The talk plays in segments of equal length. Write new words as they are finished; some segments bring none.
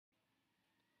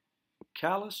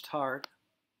Calloused heart,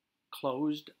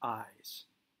 closed eyes.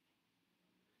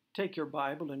 Take your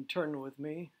Bible and turn with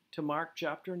me to Mark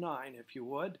chapter 9, if you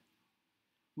would.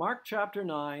 Mark chapter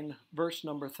 9, verse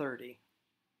number 30.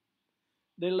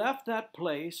 They left that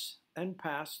place and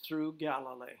passed through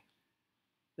Galilee.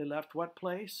 They left what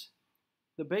place?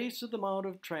 The base of the Mount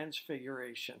of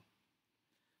Transfiguration.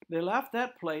 They left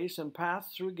that place and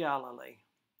passed through Galilee.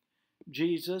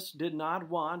 Jesus did not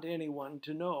want anyone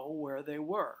to know where they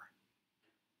were,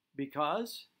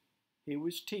 because he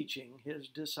was teaching his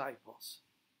disciples.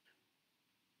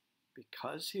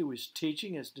 Because he was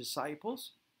teaching his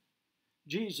disciples,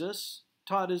 Jesus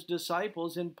taught his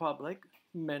disciples in public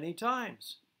many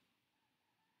times.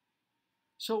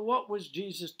 So what was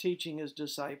Jesus teaching his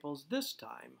disciples this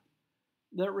time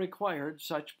that required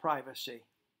such privacy?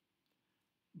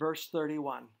 Verse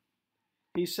 31.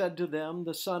 He said to them,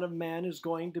 "The Son of Man is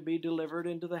going to be delivered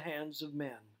into the hands of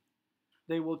men.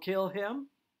 They will kill him,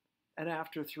 and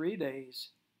after 3 days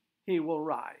he will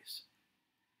rise."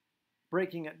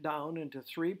 Breaking it down into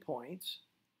 3 points,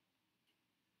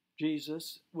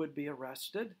 Jesus would be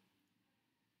arrested,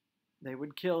 they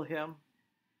would kill him,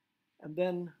 and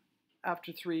then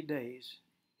after 3 days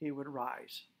he would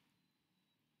rise.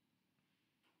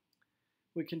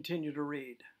 We continue to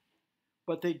read.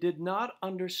 But they did not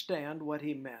understand what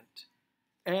he meant,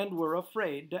 and were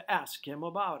afraid to ask him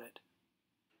about it.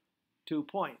 2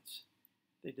 points.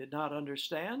 They did not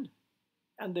understand,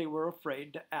 and they were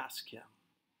afraid to ask him.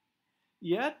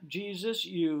 Yet Jesus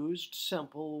used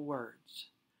simple words.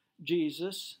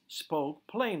 Jesus spoke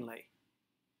plainly.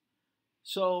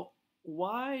 So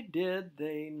why did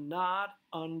they not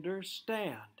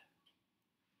understand?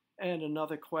 And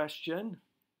another question,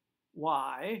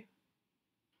 why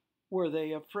were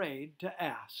they afraid to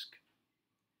ask?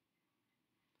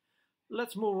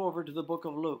 Let's move over to the book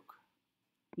of Luke.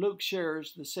 Luke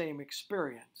shares the same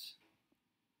experience.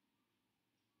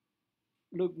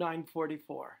 Luke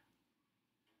 9:44.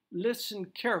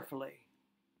 Listen carefully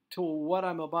to what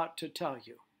I'm about to tell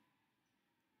you.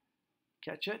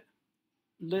 Catch it?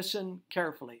 Listen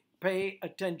carefully. Pay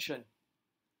attention.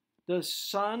 The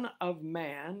Son of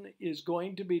Man is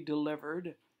going to be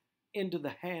delivered into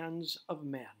the hands of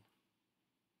men.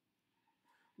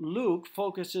 Luke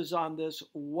focuses on this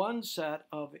one set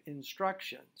of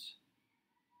instructions.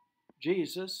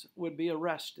 Jesus would be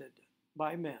arrested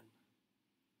by men.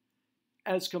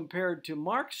 As compared to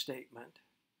Mark's statement,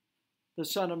 the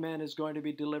Son of Man is going to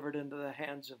be delivered into the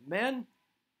hands of men.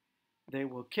 They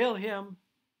will kill him.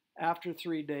 After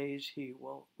 3 days, he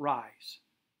will rise.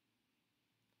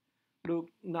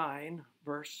 Luke 9,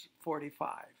 verse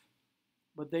 45.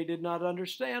 But they did not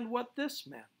understand what this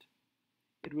meant.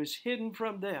 It was hidden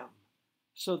from them,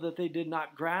 so that they did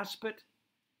not grasp it,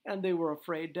 and they were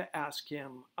afraid to ask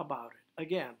him about it.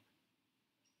 Again,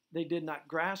 they did not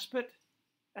grasp it,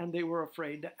 and they were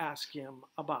afraid to ask him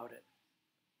about it.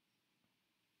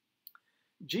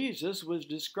 Jesus was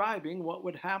describing what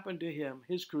would happen to him,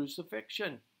 his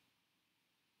crucifixion.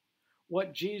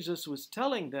 What Jesus was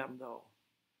telling them, though,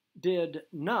 did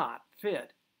not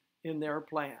fit in their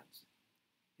plans.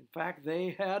 In fact,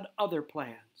 they had other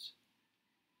plans.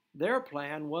 Their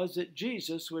plan was that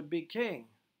Jesus would be king.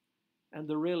 And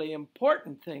the really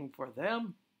important thing for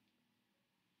them,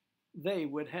 they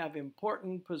would have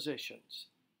important positions.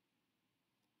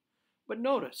 But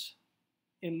notice,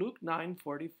 in Luke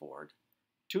 9:44,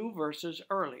 2 verses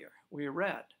earlier, we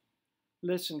read,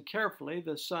 "Listen carefully,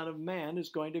 the Son of Man is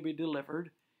going to be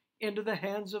delivered into the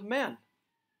hands of men."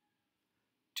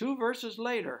 2 verses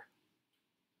later,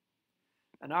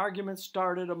 an argument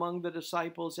started among the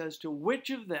disciples as to which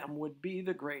of them would be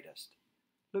the greatest.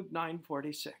 Luke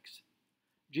 9:46.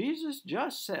 Jesus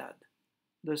just said,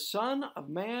 "The Son of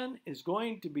Man is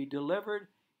going to be delivered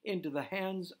into the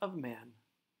hands of men."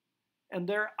 And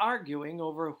they're arguing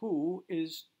over who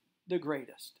is the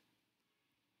greatest.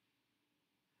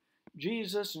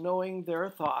 Jesus, knowing their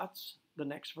thoughts, the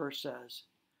next verse says,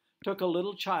 took a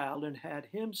little child and had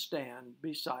him stand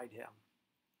beside him.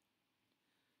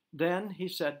 Then he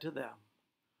said to them,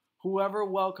 "Whoever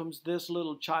welcomes this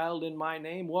little child in my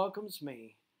name welcomes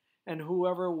me, and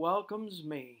whoever welcomes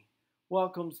me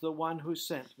welcomes the one who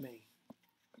sent me.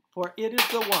 For it is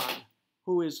the one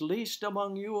who is least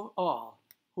among you all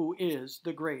who is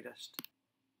the greatest."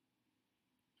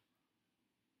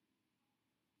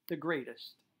 The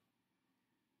greatest.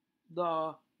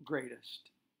 The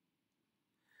greatest.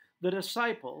 The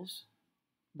disciples,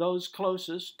 those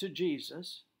closest to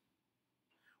Jesus,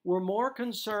 were more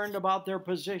concerned about their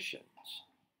positions,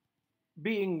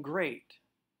 being great,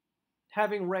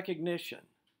 having recognition,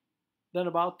 than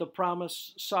about the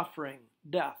promised suffering,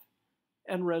 death,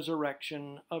 and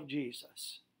resurrection of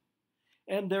Jesus,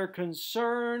 and their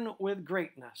concern with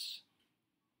greatness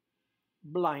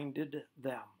blinded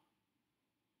them.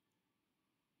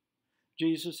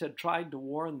 Jesus had tried to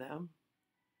warn them.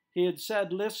 He had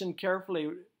said, "Listen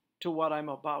carefully to what I'm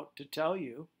about to tell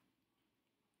you."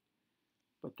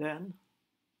 But then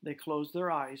they closed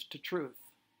their eyes to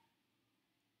truth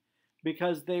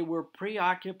because they were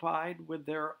preoccupied with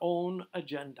their own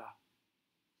agenda.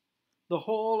 The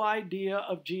whole idea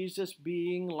of Jesus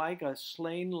being like a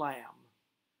slain lamb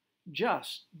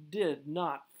just did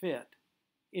not fit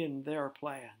in their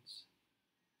plans.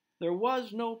 There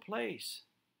was no place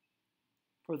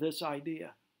for this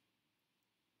idea.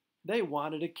 They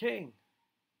wanted a king.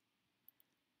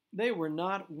 They were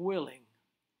not willing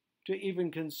to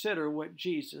even consider what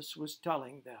Jesus was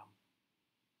telling them.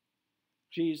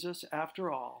 Jesus,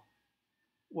 after all,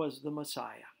 was the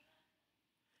Messiah.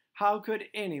 How could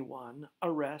anyone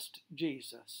arrest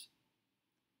Jesus,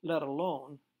 let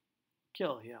alone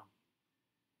kill him?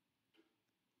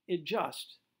 It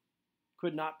just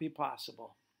could not be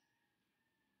possible.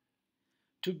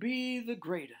 To be the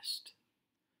greatest,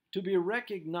 to be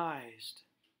recognized,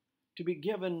 to be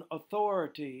given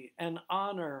authority and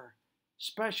honor,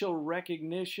 special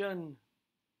recognition,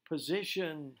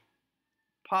 position,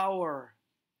 power,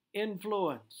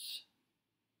 influence.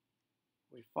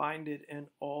 We find it in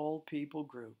all people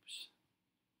groups.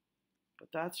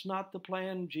 But that's not the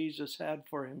plan Jesus had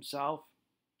for himself.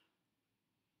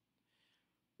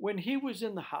 When he was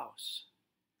in the house,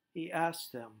 he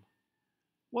asked them,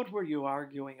 "What were you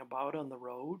arguing about on the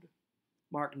road?"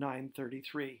 Mark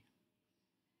 9:33.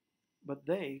 But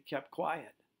they kept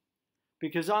quiet,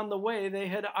 because on the way they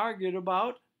had argued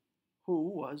about who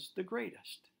was the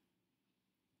greatest.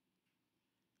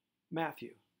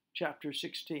 Matthew chapter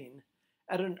 16.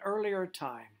 At an earlier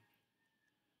time,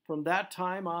 from that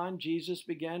time on, Jesus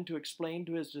began to explain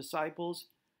to his disciples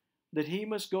that he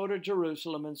must go to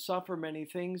Jerusalem and suffer many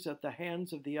things at the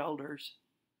hands of the elders,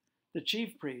 the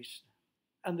chief priests,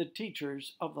 and the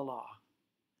teachers of the law,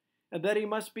 and that he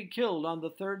must be killed on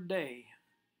the third day,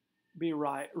 be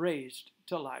raised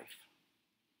to life.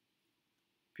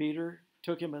 Peter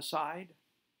took him aside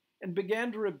and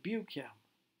began to rebuke him.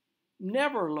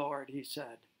 "Never, Lord," he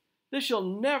said. "This shall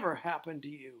never happen to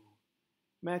you."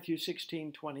 Matthew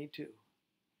 16:22.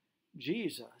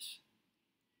 Jesus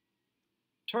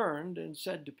turned and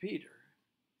said to Peter,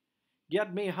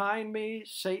 "Get behind me,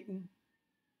 Satan.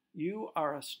 You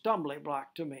are a stumbling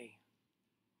block to me.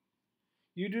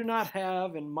 You do not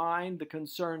have in mind the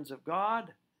concerns of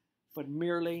God, but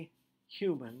merely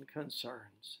human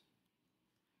concerns."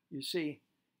 You see,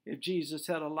 if Jesus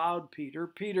had allowed Peter,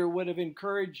 Peter would have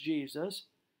encouraged Jesus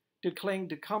to cling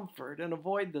to comfort and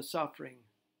avoid the suffering,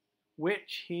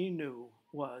 which he knew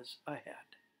was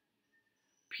ahead.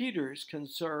 Peter's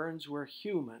concerns were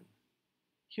human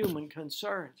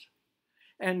concerns.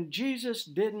 And Jesus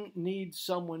didn't need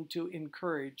someone to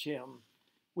encourage him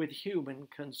with human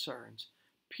concerns.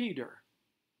 Peter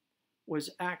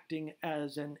was acting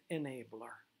as an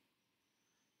enabler,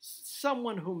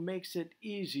 someone who makes it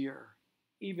easier,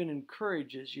 even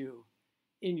encourages you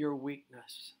in your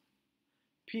weakness.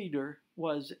 Peter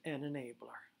was an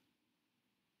enabler.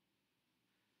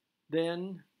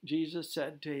 Then Jesus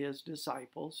said to his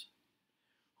disciples,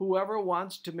 "Whoever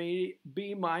wants to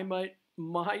be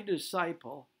my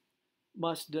disciple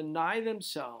must deny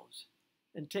themselves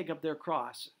and take up their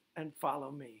cross and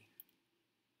follow me.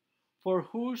 For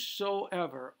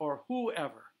whoever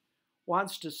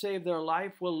wants to save their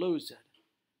life will lose it,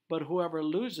 but whoever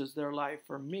loses their life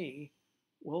for me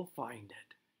will find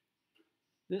it."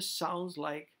 This sounds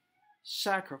like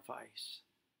sacrifice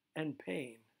and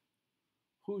pain.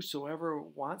 Whosoever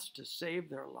wants to save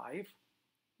their life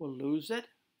will lose it,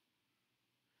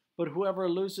 but whoever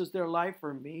loses their life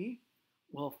for me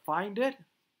will find it.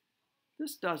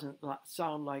 This doesn't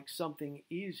sound like something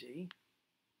easy.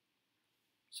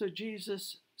 So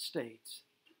Jesus states,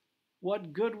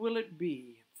 what good will it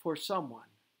be for someone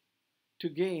to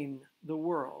gain the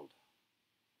world,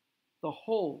 the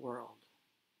whole world,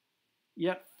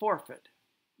 yet forfeit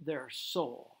their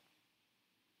soul?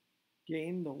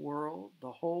 Gain the world,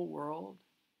 the whole world,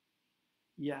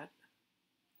 yet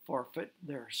forfeit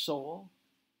their soul?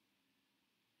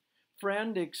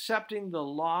 Friend, accepting the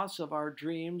loss of our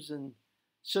dreams and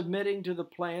submitting to the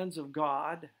plans of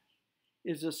God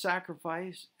is a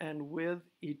sacrifice and with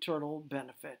eternal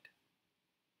benefit.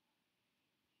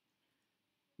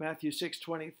 Matthew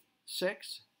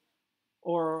 6:26,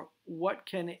 or what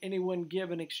can anyone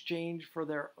give in exchange for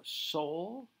their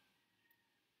soul?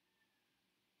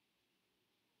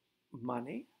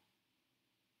 Money?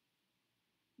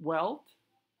 wealth,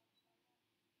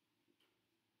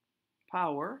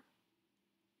 power,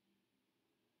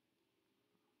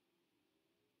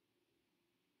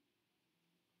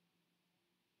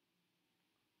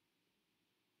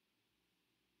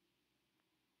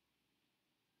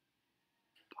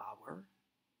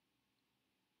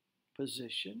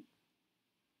 position,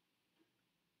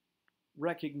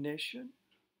 recognition,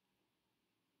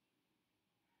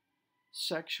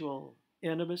 sexual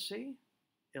intimacy,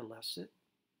 illicit,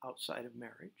 outside of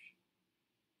marriage.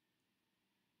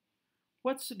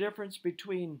 What's the difference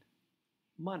between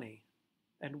money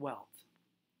and wealth?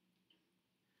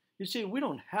 You see, we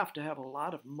don't have to have a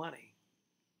lot of money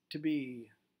to be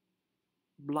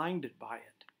blinded by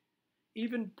it.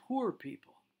 Even poor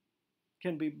people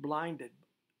can be blinded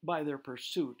by their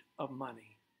pursuit of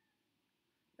money.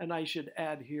 And I should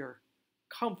add here,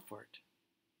 comfort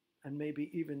and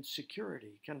maybe even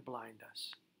security can blind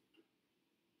us.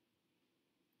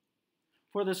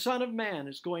 For the Son of Man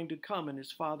is going to come in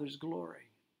his Father's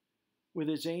glory with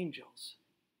his angels,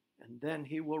 and then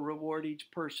he will reward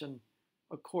each person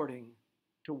according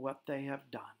to what they have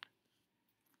done.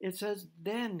 It says,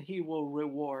 then he will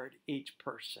reward each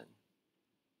person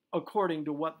according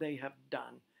to what they have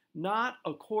done, not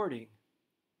according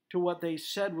to what they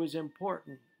said was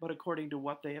important, but according to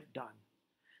what they have done.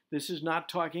 This is not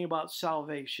talking about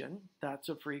salvation. That's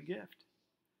a free gift.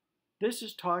 This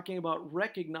is talking about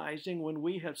recognizing when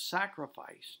we have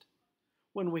sacrificed,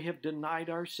 when we have denied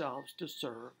ourselves to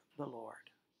serve the Lord.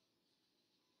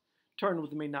 Turn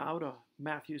with me now to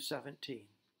Matthew 17.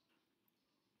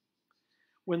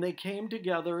 When they came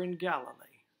together in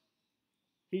Galilee,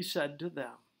 he said to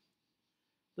them,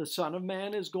 the Son of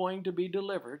Man is going to be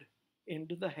delivered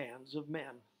into the hands of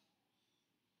men.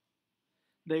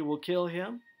 They will kill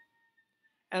him,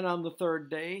 and on the third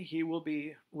day he will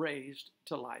be raised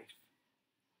to life.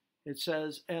 It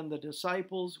says, and the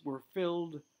disciples were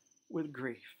filled with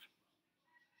grief.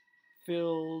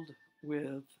 Filled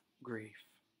with grief.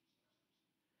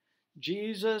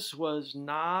 Jesus was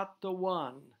not the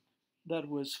one that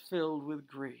was filled with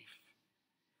grief.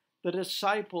 The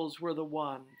disciples were the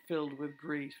one filled with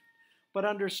grief. But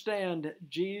understand,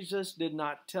 Jesus did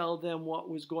not tell them what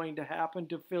was going to happen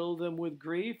to fill them with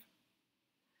grief.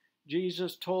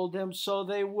 Jesus told them so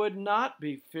they would not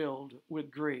be filled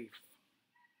with grief.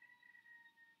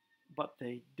 But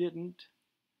they didn't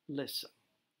listen.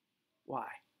 Why?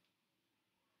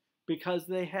 Because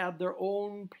they had their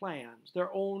own plans,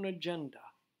 their own agenda.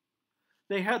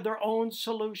 They had their own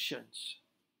solutions.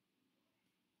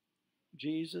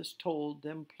 Jesus told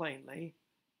them plainly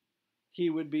he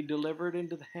would be delivered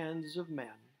into the hands of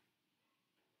men.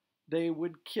 They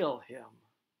would kill him,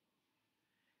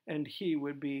 and he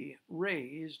would be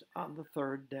raised on the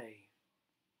third day.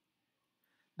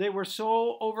 They were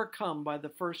so overcome by the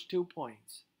first 2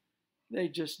 points, they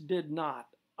just did not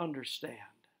understand.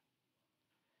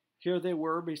 Here they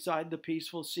were beside the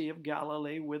peaceful Sea of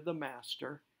Galilee with the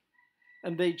Master,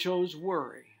 and they chose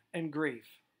worry and grief.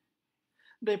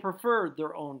 They preferred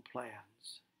their own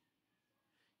plans.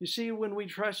 You see, when we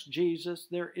trust Jesus,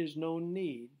 there is no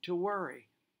need to worry.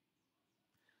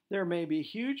 There may be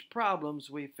huge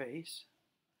problems we face.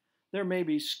 There may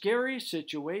be scary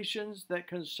situations that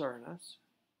concern us.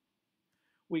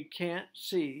 We can't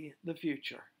see the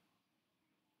future.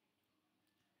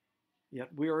 Yet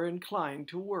we are inclined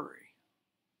to worry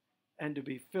and to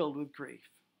be filled with grief.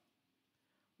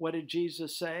 What did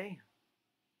Jesus say?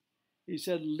 He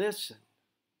said, listen.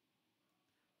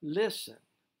 Listen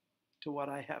to what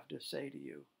I have to say to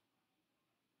you.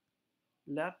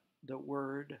 Let the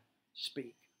word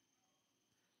speak.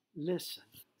 Listen.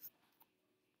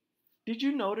 Did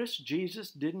you notice Jesus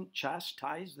didn't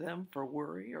chastise them for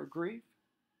worry or grief?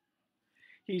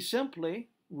 He simply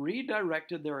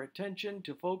redirected their attention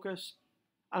to focus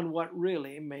on what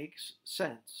really makes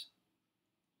sense.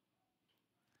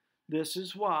 This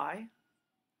is why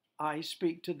I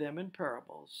speak to them in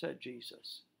parables, said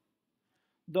Jesus.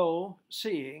 Though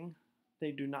seeing,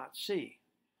 they do not see.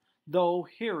 Though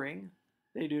hearing,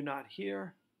 they do not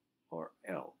hear, or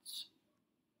else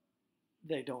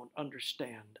they don't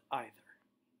understand either.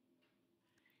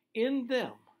 In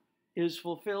them is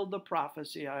fulfilled the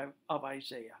prophecy of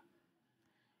Isaiah.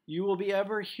 You will be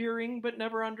ever hearing but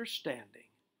never understanding.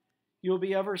 You will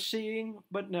be ever seeing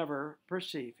but never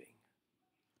perceiving.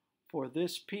 For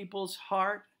this people's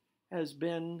heart has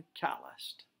been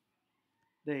calloused.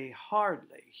 They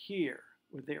hardly hear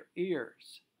with their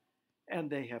ears, and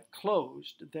they have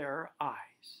closed their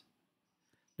eyes.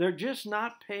 They're just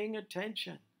not paying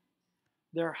attention.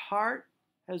 Their heart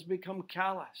has become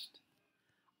calloused.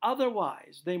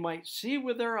 Otherwise, they might see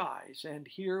with their eyes and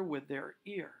hear with their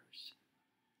ears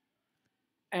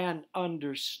and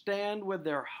understand with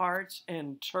their hearts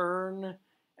and turn,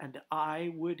 and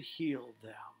I would heal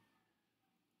them.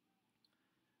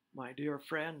 My dear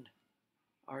friend,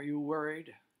 are you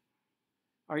worried?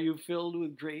 Are you filled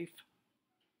with grief?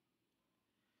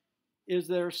 Is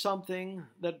there something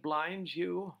that blinds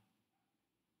you?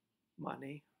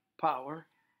 Money, power,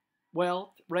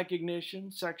 wealth,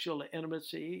 recognition, sexual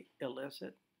intimacy,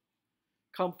 illicit,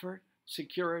 comfort,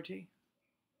 security?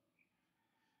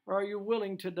 Or are you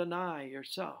willing to deny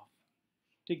yourself,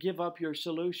 to give up your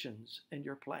solutions and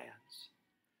your plans?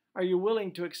 Are you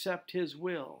willing to accept His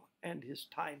will and His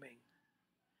timing?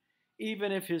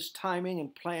 Even if His timing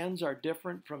and plans are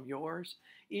different from yours,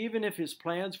 even if His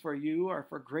plans for you are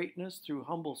for greatness through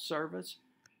humble service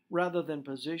rather than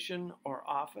position or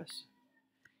office,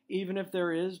 even if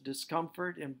there is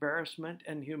discomfort, embarrassment,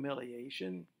 and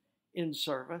humiliation in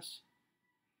service,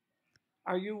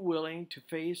 are you willing to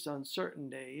face uncertain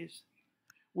days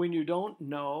when you don't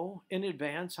know in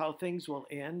advance how things will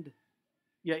end,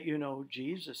 yet you know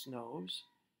Jesus knows?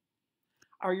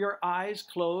 Are your eyes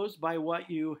closed by what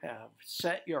you have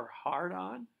set your heart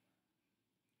on?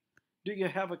 Do you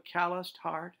have a calloused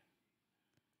heart?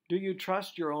 Do you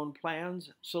trust your own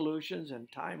plans, solutions, and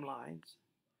timelines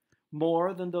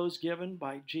more than those given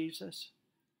by Jesus?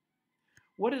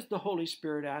 What is the Holy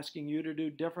Spirit asking you to do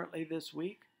differently this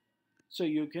week so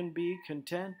you can be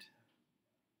content?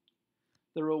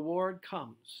 The reward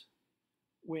comes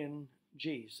when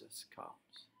Jesus comes.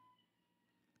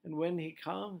 And when He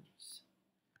comes,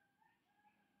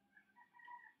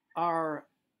 our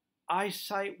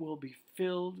eyesight will be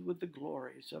filled with the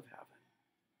glories of heaven.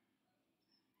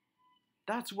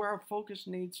 That's where our focus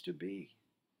needs to be.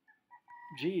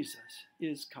 Jesus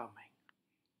is coming.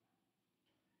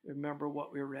 Remember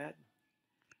what we read?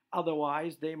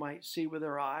 Otherwise, they might see with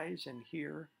their eyes and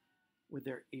hear with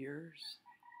their ears.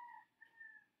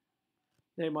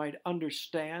 They might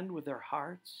understand with their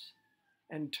hearts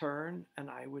and turn, and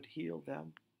I would heal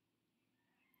them.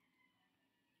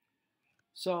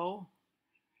 So,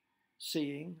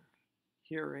 seeing,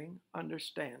 hearing,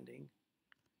 understanding,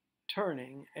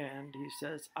 turning, and He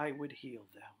says, I would heal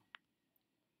them.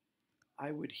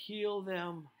 I would heal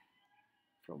them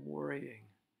from worrying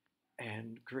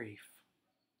and grief.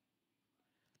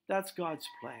 That's God's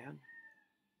plan.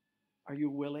 Are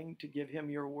you willing to give Him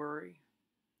your worry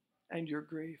and your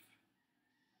grief?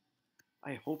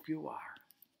 I hope you are.